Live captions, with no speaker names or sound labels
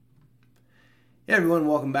Hey everyone,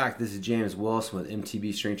 welcome back. This is James Wilson with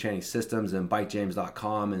MTB Strength Training Systems and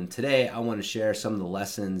BikeJames.com. And today I want to share some of the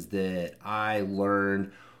lessons that I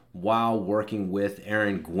learned while working with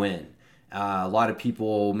Aaron Gwin. A lot of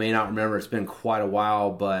people may not remember, it's been quite a while,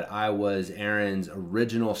 but I was Aaron's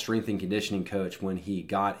original strength and conditioning coach when he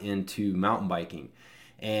got into mountain biking.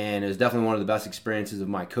 And it was definitely one of the best experiences of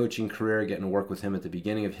my coaching career, getting to work with him at the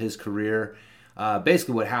beginning of his career.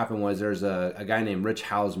 Basically, what happened was there's a guy named Rich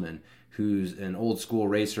Hausman who's an old school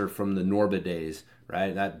racer from the Norba days,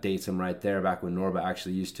 right? That dates him right there, back when Norba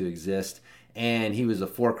actually used to exist. And he was a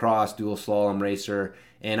four-cross dual slalom racer.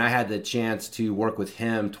 And I had the chance to work with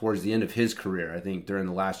him towards the end of his career. I think during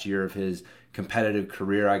the last year of his competitive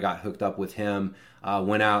career, I got hooked up with him,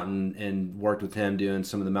 went out and worked with him doing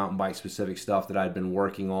some of the mountain bike specific stuff that I'd been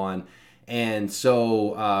working on. And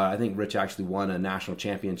so I think Rich actually won a national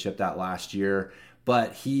championship that last year.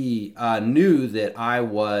 But he knew that I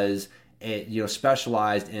was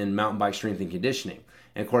specialized in mountain bike strength and conditioning.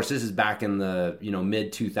 And of course, this is back in the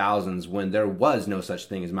mid 2000s when there was no such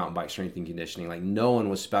thing as mountain bike strength and conditioning. Like no one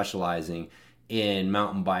was specializing in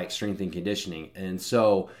mountain bike strength and conditioning. And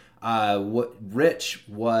so what Rich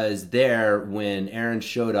was there when Aaron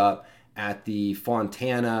showed up at the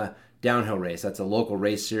Fontana downhill race. That's a local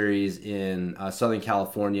race series in Southern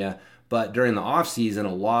California. But during the off season,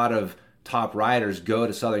 a lot of top riders go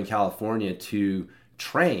to Southern California to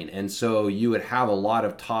train. And so you would have a lot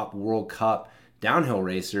of top World Cup downhill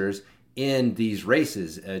racers in these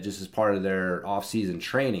races just as part of their off-season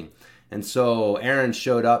training. And so Aaron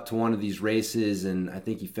showed up to one of these races, and I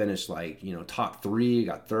think he finished top three,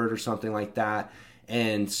 got third or something like that.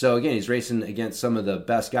 And so again, he's racing against some of the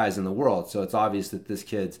best guys in the world. So it's obvious that this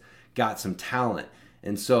kid's got some talent.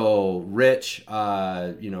 And so Rich,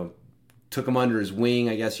 took him under his wing,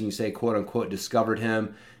 I guess you can say, quote unquote, discovered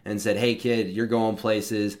him and said, hey kid, you're going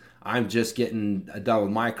places. I'm just getting done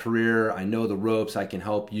with my career. I know the ropes. I can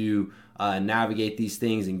help you navigate these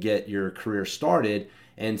things and get your career started.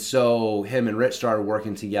 And so him and Rich started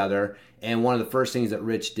working together. And one of the first things that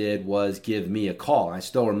Rich did was give me a call. I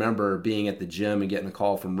still remember being at the gym and getting a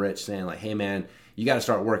call from Rich saying like, hey man, you got to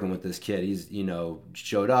start working with this kid. He's,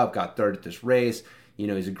 showed up, got third at this race.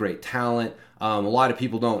 He's a great talent. A lot of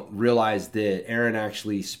people don't realize that Aaron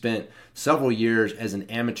actually spent several years as an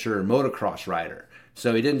amateur motocross rider.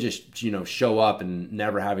 So he didn't just, show up and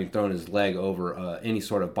never having thrown his leg over any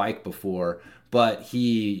sort of bike before, but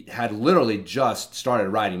he had literally just started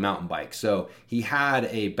riding mountain bikes. So he had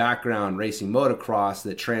a background racing motocross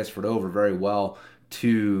that transferred over very well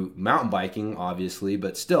to mountain biking, obviously,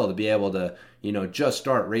 but still to be able to, just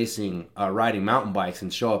start racing, riding mountain bikes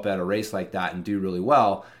and show up at a race like that and do really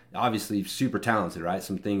well, obviously super talented, right?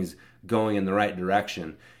 Some things going in the right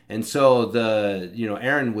direction. And so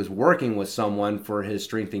Aaron was working with someone for his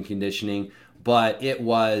strength and conditioning, but it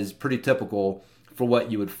was pretty typical for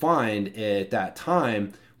what you would find at that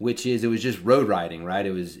time, which is it was just road riding, right?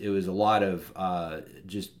 It was a lot of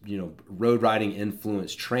road riding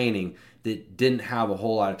influenced training that didn't have a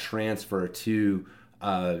whole lot of transfer to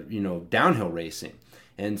downhill racing.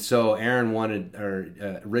 And so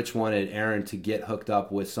Rich wanted Aaron to get hooked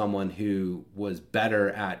up with someone who was better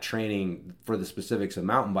at training for the specifics of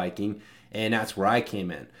mountain biking, and that's where I came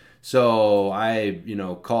in. So I,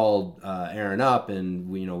 called Aaron up, and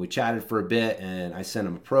we chatted for a bit, and I sent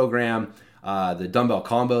him a program. The Dumbbell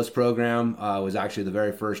Combos program was actually the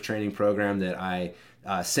very first training program that I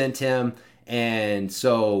sent him. And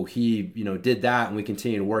so he, did that, and we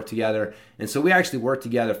continued to work together. And so we actually worked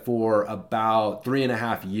together for about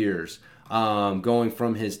 3.5 years, going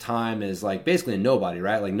from his time as like basically a nobody,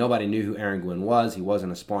 right? Like nobody knew who Aaron Gwin was. He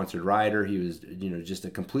wasn't a sponsored rider. He was, just a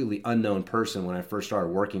completely unknown person when I first started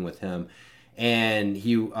working with him. And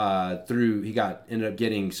he ended up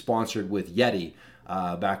getting sponsored with Yeti.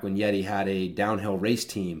 Back when Yeti had a downhill race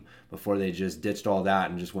team before they just ditched all that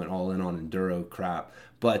and just went all in on enduro crap.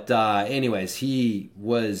 But anyways, he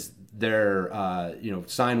was there,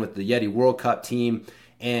 signed with the Yeti World Cup team.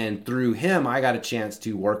 And through him, I got a chance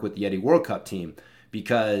to work with the Yeti World Cup team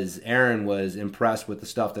because Aaron was impressed with the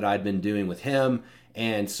stuff that I'd been doing with him.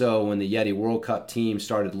 And so when the Yeti World Cup team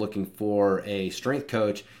started looking for a strength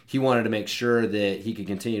coach, he wanted to make sure that he could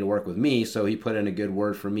continue to work with me. So he put in a good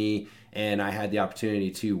word for me, and I had the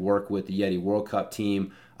opportunity to work with the Yeti World Cup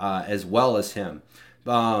team as well as him.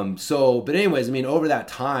 But anyways, over that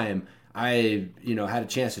time, I, had a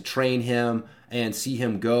chance to train him and see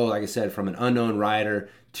him go, like I said, from an unknown rider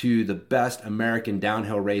to the best American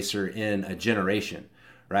downhill racer in a generation,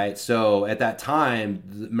 right? So at that time,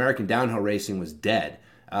 the American downhill racing was dead.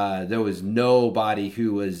 There was nobody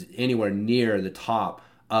who was anywhere near the top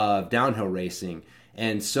of downhill racing.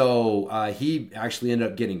 And so he actually ended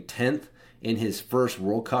up getting 10th in his first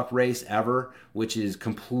World Cup race ever, which is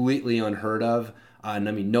completely unheard of. And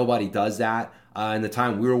I mean, nobody does that. In the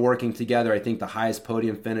time we were working together, I think the highest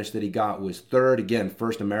podium finish that he got was third. Again,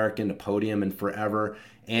 first American to podium in forever.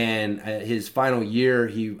 And his final year,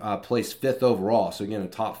 he placed fifth overall. So again, a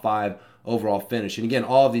top 5 overall finish. And again,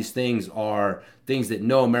 all of these things are things that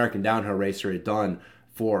no American downhill racer had done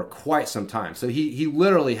for quite some time. So he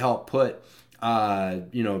literally helped put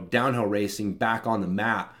downhill racing back on the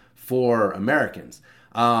map for Americans.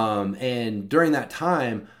 And during that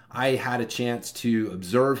time, I had a chance to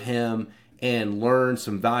observe him and learn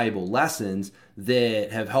some valuable lessons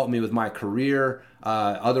that have helped me with my career,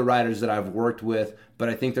 other riders that I've worked with. But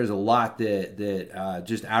I think there's a lot that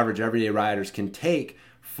just average everyday riders can take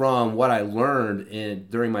from what I learned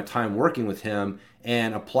during my time working with him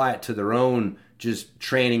and apply it to their own just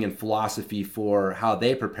training and philosophy for how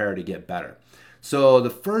they prepare to get better. So the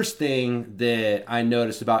first thing that I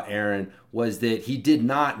noticed about Aaron was that he did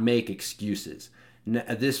not make excuses.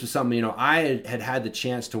 This was something, I had the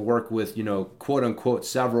chance to work with, quote unquote,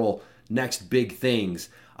 several next big things,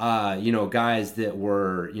 guys that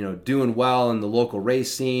were, doing well in the local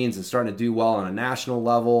race scenes and starting to do well on a national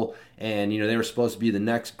level. And, they were supposed to be the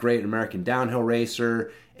next great American downhill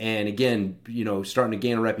racer. And again, starting to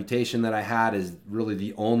gain a reputation that I had as really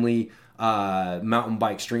the only mountain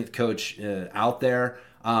bike strength coach out there.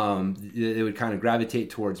 They would kind of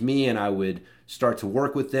gravitate towards me and I would start to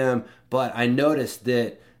work with them. But I noticed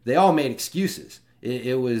that they all made excuses.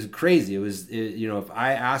 It was crazy. If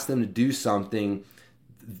I asked them to do something,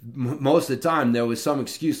 most of the time there was some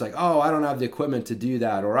excuse like, oh, I don't have the equipment to do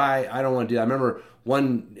that, or I don't want to do that. I remember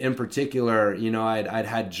one in particular, I'd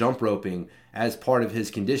had jump roping as part of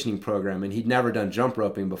his conditioning program, and he'd never done jump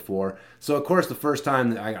roping before. So of course the first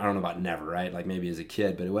time, I don't know about never, right? Like maybe as a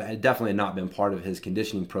kid, but it definitely had not been part of his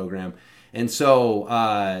conditioning program. And so,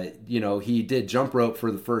 he did jump rope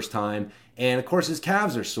for the first time, and of course his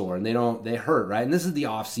calves are sore and they hurt, right? And this is the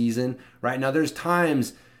off season, right? Now there's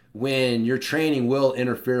times when your training will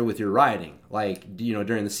interfere with your riding. Like,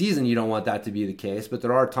 during the season, you don't want that to be the case, but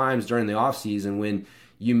there are times during the off season when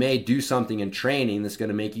you may do something in training that's going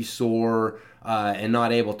to make you sore and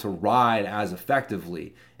not able to ride as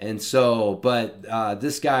effectively. And so, but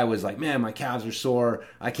this guy was like, man, my calves are sore.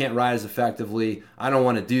 I can't ride as effectively. I don't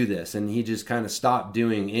want to do this. And he just kind of stopped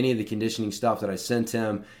doing any of the conditioning stuff that I sent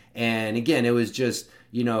him. And again, it was just,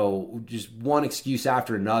 just one excuse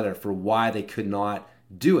after another for why they could not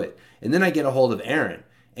do it. And then I get a hold of Aaron,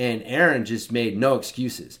 and Aaron just made no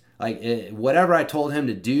excuses. Like whatever I told him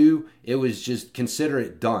to do, it was just consider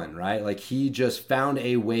it done, right? Like he just found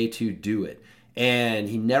a way to do it. And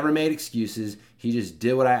he never made excuses. He just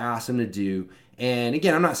did what I asked him to do. And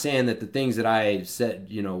again, I'm not saying that the things that I said,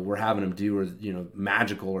 we're having him do were,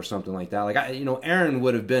 magical or something like that. Like, Aaron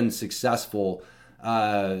would have been successful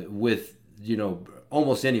with,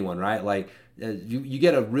 almost anyone, right? Like you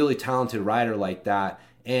get a really talented rider like that,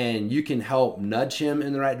 and you can help nudge him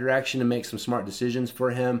in the right direction and make some smart decisions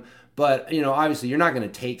for him. But, obviously you're not going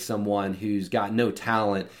to take someone who's got no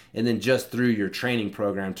talent and then just through your training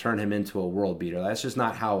program turn him into a world beater. That's just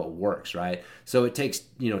not how it works, right? So it takes,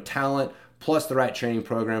 talent plus the right training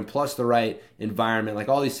program plus the right environment. Like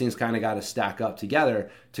all these things kind of got to stack up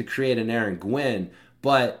together to create an Aaron Gwin.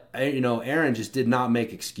 But, Aaron just did not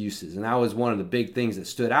make excuses. And that was one of the big things that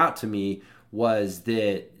stood out to me, was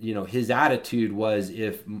that, his attitude was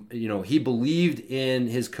if, he believed in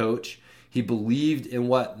his coach, he believed in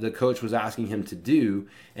what the coach was asking him to do,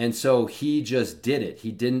 and so he just did it.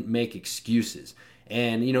 He didn't make excuses.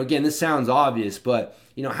 And, again, this sounds obvious, but,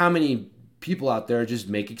 how many people out there just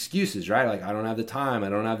make excuses, right? Like, I don't have the time, I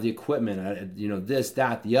don't have the equipment, this,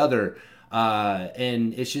 that, the other.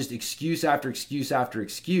 And it's just excuse after excuse after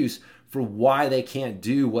excuse for why they can't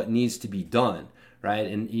do what needs to be done. Right.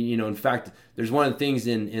 And, in fact, there's one of the things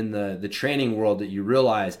in the training world that you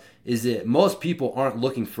realize is that most people aren't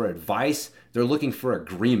looking for advice. They're looking for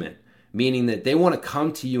agreement, meaning that they want to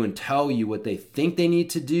come to you and tell you what they think they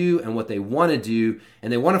need to do and what they want to do.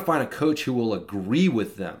 And they want to find a coach who will agree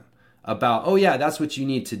with them about, oh, yeah, that's what you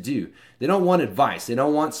need to do. They don't want advice. They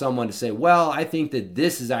don't want someone to say, well, I think that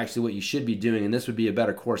this is actually what you should be doing and this would be a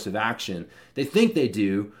better course of action. They think they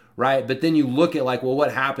do. Right? But then you look at like, well,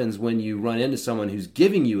 what happens when you run into someone who's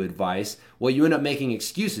giving you advice? Well, you end up making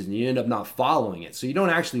excuses and you end up not following it. So you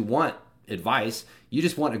don't actually want advice. You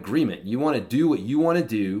just want agreement. You want to do what you want to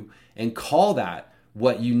do and call that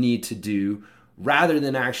what you need to do, rather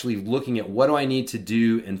than actually looking at what do I need to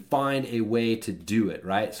do and find a way to do it,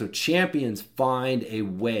 right? So champions find a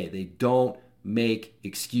way. They don't make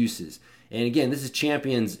excuses. And again, this is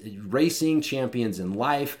champions racing, champions in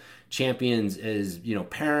life, champions as,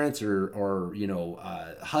 parents or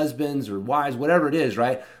husbands or wives, whatever it is,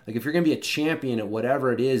 right? Like if you're going to be a champion at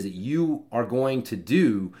whatever it is that you are going to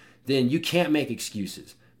do, then you can't make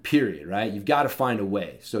excuses. Period, right? You've got to find a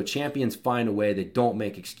way. So champions find a way. They don't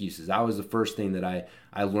make excuses. That was the first thing that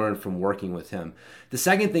I learned from working with him. The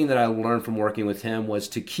second thing that I learned from working with him was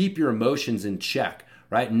to keep your emotions in check,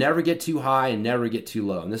 right? Never get too high and never get too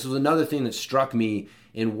low. And this was another thing that struck me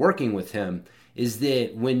in working with him, is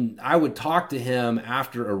that when I would talk to him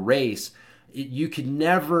after a race, you could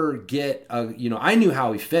never get I knew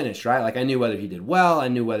how he finished, right? Like I knew whether he did well, I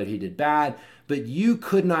knew whether he did bad, but you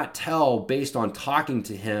could not tell based on talking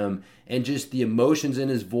to him and just the emotions in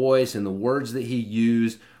his voice and the words that he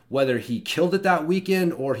used, whether he killed it that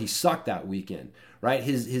weekend or he sucked that weekend, right?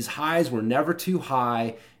 His highs were never too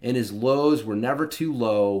high and his lows were never too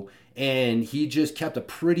low, and he just kept a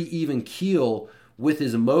pretty even keel with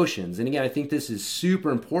his emotions. And again, I think this is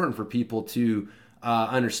super important for people to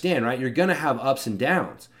understand, right? You're going to have ups and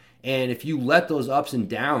downs. And if you let those ups and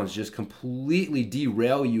downs just completely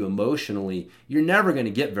derail you emotionally, you're never going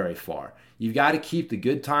to get very far. You've got to keep the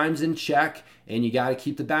good times in check, and you got to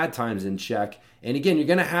keep the bad times in check. And again, you're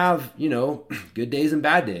going to have, good days and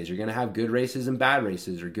bad days. You're going to have good races and bad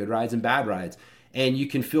races, or good rides and bad rides. And you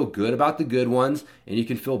can feel good about the good ones, and you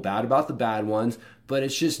can feel bad about the bad ones, but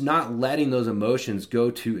it's just not letting those emotions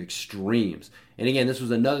go to extremes. And again, this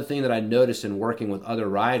was another thing that I noticed in working with other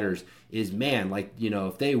riders is, man,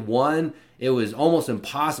 if they won, it was almost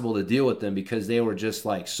impossible to deal with them because they were just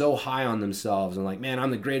like so high on themselves and like, man,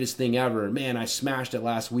 I'm the greatest thing ever. And man, I smashed it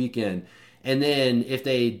last weekend. And then if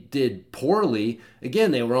they did poorly,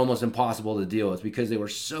 again, they were almost impossible to deal with because they were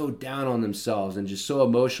so down on themselves and just so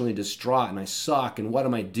emotionally distraught. And I suck. And what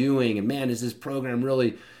am I doing? And man, is this program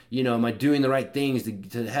really, am I doing the right things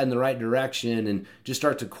to head in the right direction? And just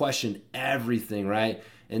start to question everything, right?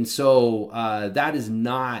 And so that is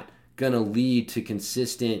not going to lead to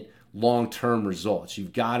consistent long-term results.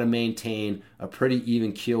 You've got to maintain a pretty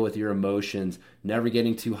even keel with your emotions, never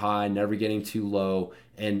getting too high, never getting too low,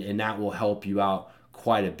 and that will help you out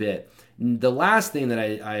quite a bit. The last thing that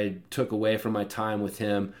I took away from my time with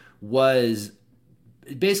him was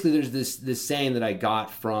basically there's this saying that I got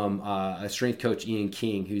from a strength coach, Ian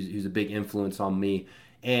King, who's a big influence on me,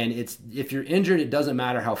 and it's, if you're injured, it doesn't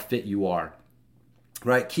matter how fit you are,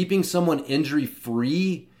 right? Keeping someone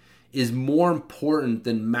injury-free is more important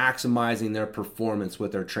than maximizing their performance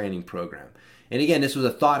with their training program. And again, this was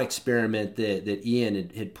a thought experiment that Ian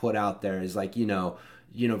had put out there, is like,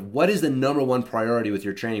 what is the number one priority with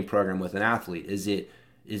your training program with an athlete? Is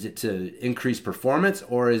it to increase performance,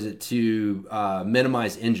 or is it to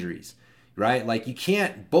minimize injuries, right? Like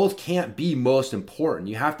both can't be most important.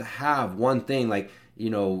 You have to have one thing, like,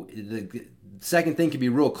 the second thing can be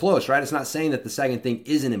real close, right? It's not saying that the second thing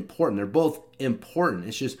isn't important. They're both important.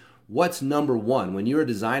 It's just, what's number one? When you are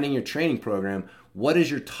designing your training program, what is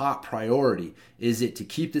your top priority? Is it to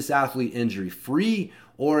keep this athlete injury free,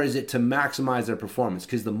 or is it to maximize their performance?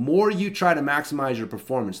 Because the more you try to maximize your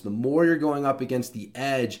performance, the more you're going up against the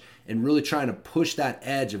edge and really trying to push that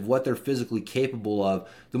edge of what they're physically capable of,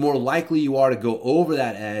 the more likely you are to go over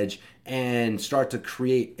that edge and start to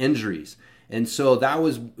create injuries. And so that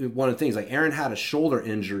was one of the things. Like Aaron had a shoulder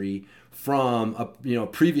injury from a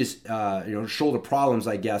previous shoulder problems,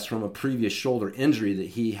 I guess, from a previous shoulder injury that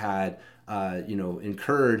he had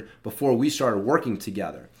incurred before we started working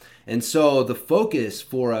together. And so the focus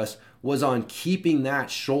for us was on keeping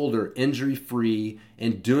that shoulder injury free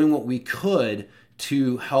and doing what we could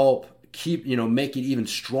to help keep, make it even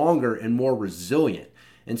stronger and more resilient.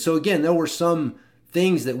 And so again, there were some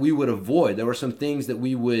things that we would avoid. There were some things that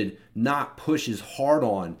we would not push as hard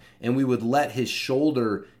on, and we would let his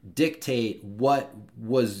shoulder dictate what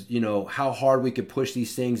was, how hard we could push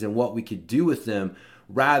these things and what we could do with them,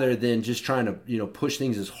 rather than just trying to, push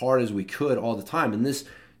things as hard as we could all the time. And this,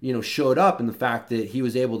 showed up in the fact that he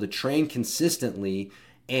was able to train consistently,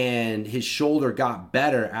 and his shoulder got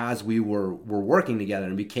better as we were working together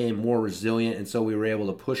and became more resilient. And so we were able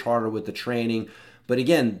to push harder with the training. But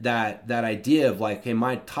again, that idea of like, hey,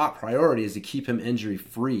 my top priority is to keep him injury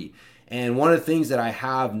free. And one of the things that I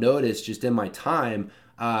have noticed just in my time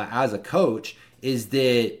as a coach is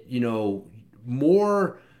that,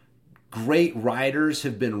 more great riders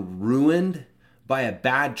have been ruined by a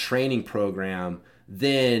bad training program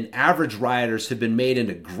than average riders have been made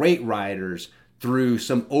into great riders through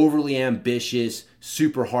some overly ambitious,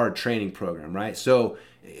 super hard training program, right? So,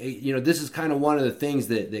 this is kind of one of the things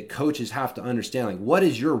that coaches have to understand. Like, what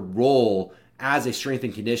is your role as a strength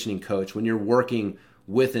and conditioning coach when you're working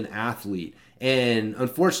with an athlete? And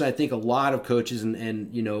unfortunately, I think a lot of coaches,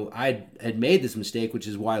 and I had made this mistake, which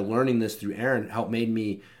is why learning this through Aaron helped made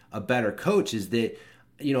me a better coach, is that,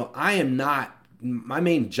 I am not, my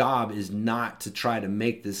main job is not to try to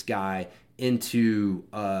make this guy into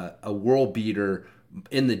a world beater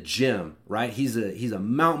in the gym, right? He's a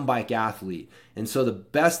mountain bike athlete. And so the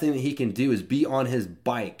best thing that he can do is be on his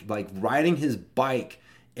bike, like riding his bike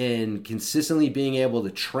and consistently being able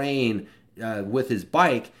to train with his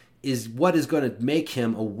bike is what is going to make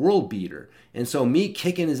him a world beater. And so me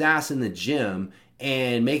kicking his ass in the gym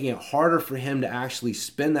and making it harder for him to actually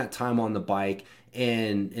spend that time on the bike,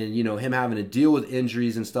 and him having to deal with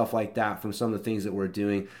injuries and stuff like that from some of the things that we're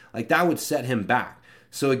doing, like that would set him back.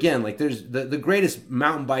 So again, like there's the greatest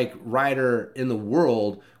mountain bike rider in the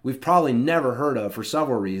world we've probably never heard of for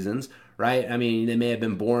several reasons, right? I mean, they may have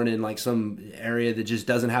been born in like some area that just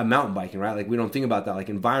doesn't have mountain biking, right? Like we don't think about that. Like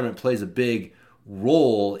environment plays a big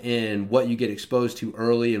role in what you get exposed to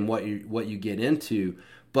early and what you get into.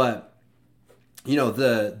 But the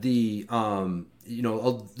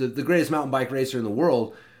greatest mountain bike racer in the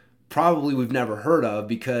world probably we've never heard of,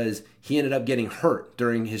 because he ended up getting hurt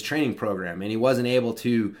during his training program and he wasn't able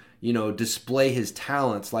to display his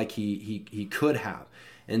talents like he could have.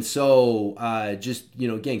 And so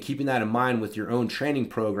again, keeping that in mind with your own training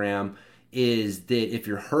program is that if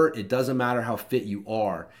you're hurt, it doesn't matter how fit you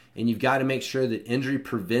are, and you've got to make sure that injury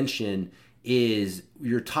prevention is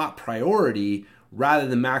your top priority rather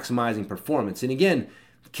than maximizing performance. And again,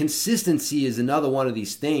 consistency is another one of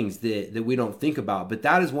these things that we don't think about, but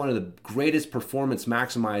that is one of the greatest performance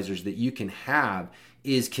maximizers that you can have,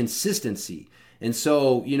 is consistency. And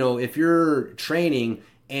so, if you're training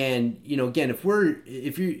and, again, if we're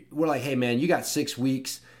like, hey man, you got 6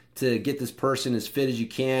 weeks to get this person as fit as you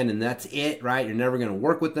can, and that's it, right? You're never going to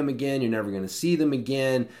work with them again. You're never going to see them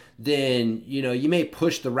again. Then, you may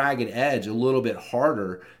push the ragged edge a little bit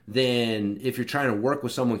harder than if you're trying to work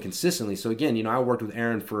with someone consistently. So again, I worked with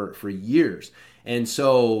Aaron for years. And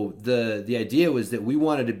so the idea was that we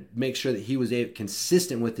wanted to make sure that he was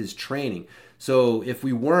consistent with his training. So if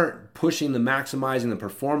we weren't pushing the maximizing the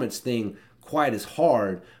performance thing quite as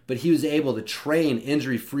hard, but he was able to train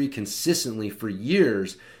injury-free consistently for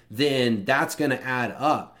years, then that's going to add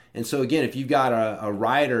up. And so again, if you've got a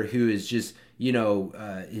rider who is just,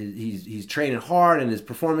 he's training hard and his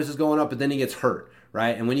performance is going up, but then he gets hurt,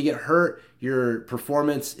 right? And when you get hurt, your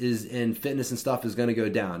performance is in fitness and stuff is going to go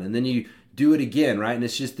down. And then you do it again, right? And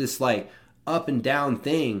it's just this like up and down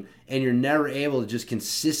thing, and you're never able to just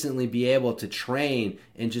consistently be able to train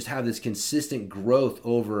and just have this consistent growth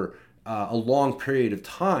over a long period of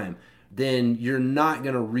time, then you're not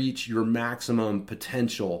going to reach your maximum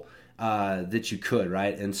potential that you could,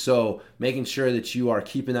 right? And so making sure that you are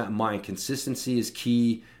keeping that in mind. Consistency is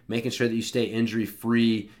key. Making sure that you stay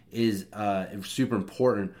injury-free is super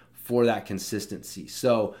important for that consistency.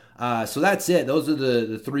 So that's it. Those are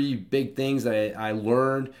the three big things that I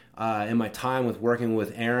learned in my time with working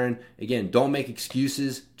with Aaron. Again, don't make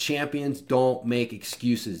excuses. Champions don't make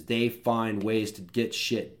excuses. They find ways to get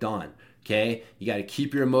shit done. Okay, you got to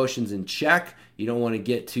keep your emotions in check. You don't want to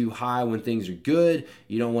get too high when things are good.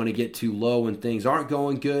 You don't want to get too low when things aren't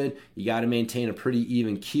going good. You got to maintain a pretty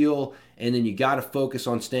even keel. And then you got to focus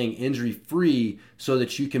on staying injury-free so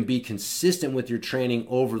that you can be consistent with your training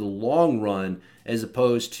over the long run, as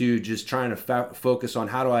opposed to just trying to focus on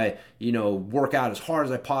how do I, work out as hard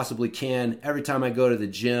as I possibly can every time I go to the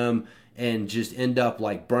gym, and just end up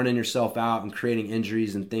like burning yourself out and creating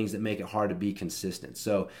injuries and things that make it hard to be consistent.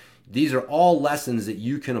 So these are all lessons that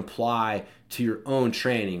you can apply to your own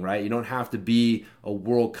training, right? You don't have to be a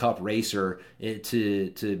World Cup racer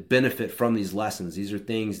to benefit from these lessons. These are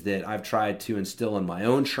things that I've tried to instill in my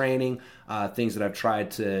own training, things that I've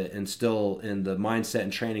tried to instill in the mindset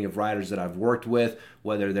and training of riders that I've worked with,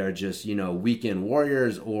 whether they're just, weekend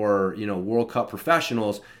warriors or, World Cup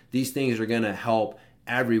professionals. These things are going to help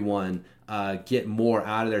everyone get more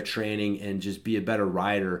out of their training and just be a better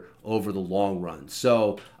rider over the long run.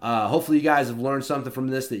 So hopefully you guys have learned something from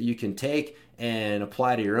this that you can take and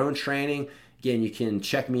apply to your own training. Again, you can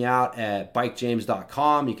check me out at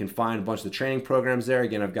bikejames.com. You can find a bunch of the training programs there.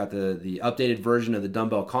 Again, I've got the updated version of the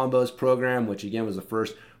dumbbell combos program, which again was the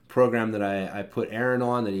first program that I put Aaron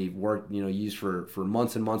on, that he worked, used for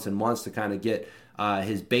months and months and months to kind of get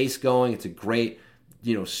his base going. It's a great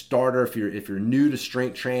starter if you're new to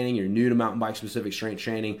strength training, you're new to mountain bike specific strength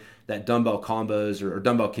training. That dumbbell combos or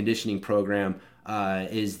dumbbell conditioning program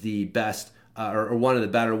is the best or one of the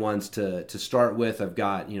better ones to start with. I've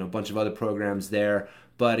got a bunch of other programs there,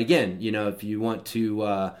 but again, if you want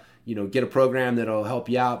to get a program that'll help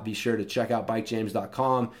you out, be sure to check out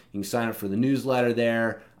bikejames.com. You can sign up for the newsletter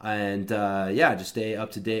there, and just stay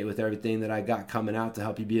up to date with everything that I got coming out to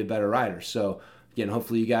help you be a better rider. So again,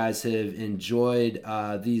 hopefully you guys have enjoyed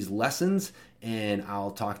these lessons, and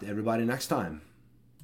I'll talk to everybody next time.